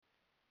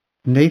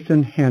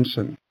Nathan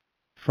Hansen,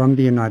 from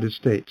the United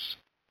States.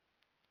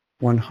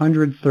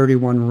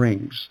 131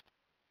 Rings,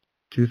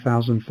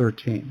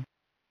 2013.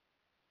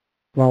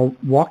 While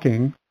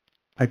walking,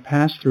 I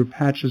pass through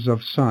patches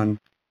of sun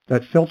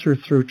that filter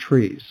through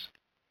trees.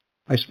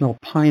 I smell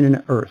pine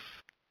and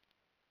earth.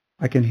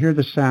 I can hear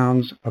the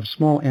sounds of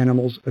small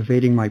animals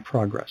evading my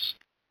progress.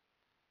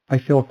 I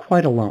feel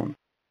quite alone.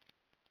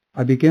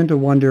 I begin to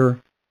wonder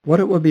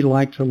what it would be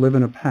like to live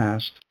in a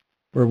past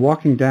where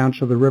walking down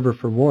to the river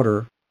for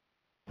water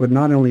would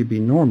not only be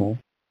normal,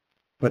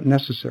 but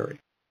necessary.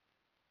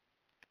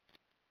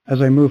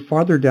 As I move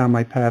farther down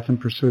my path in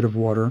pursuit of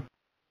water,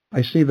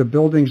 I see the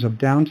buildings of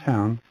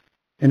downtown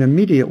and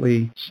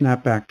immediately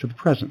snap back to the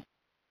present.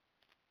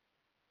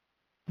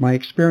 My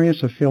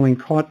experience of feeling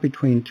caught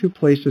between two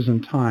places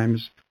and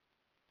times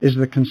is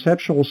the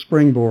conceptual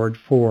springboard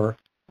for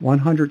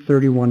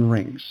 131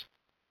 Rings.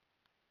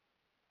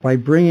 By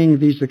bringing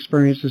these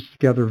experiences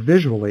together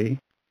visually,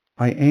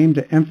 I aim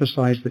to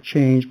emphasize the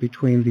change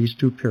between these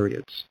two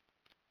periods.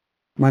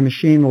 My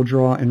machine will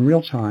draw in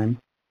real time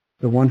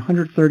the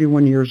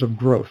 131 years of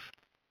growth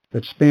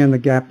that span the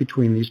gap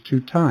between these two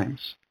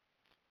times.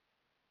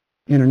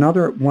 In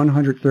another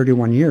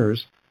 131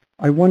 years,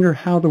 I wonder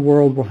how the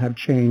world will have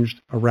changed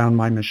around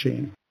my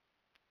machine.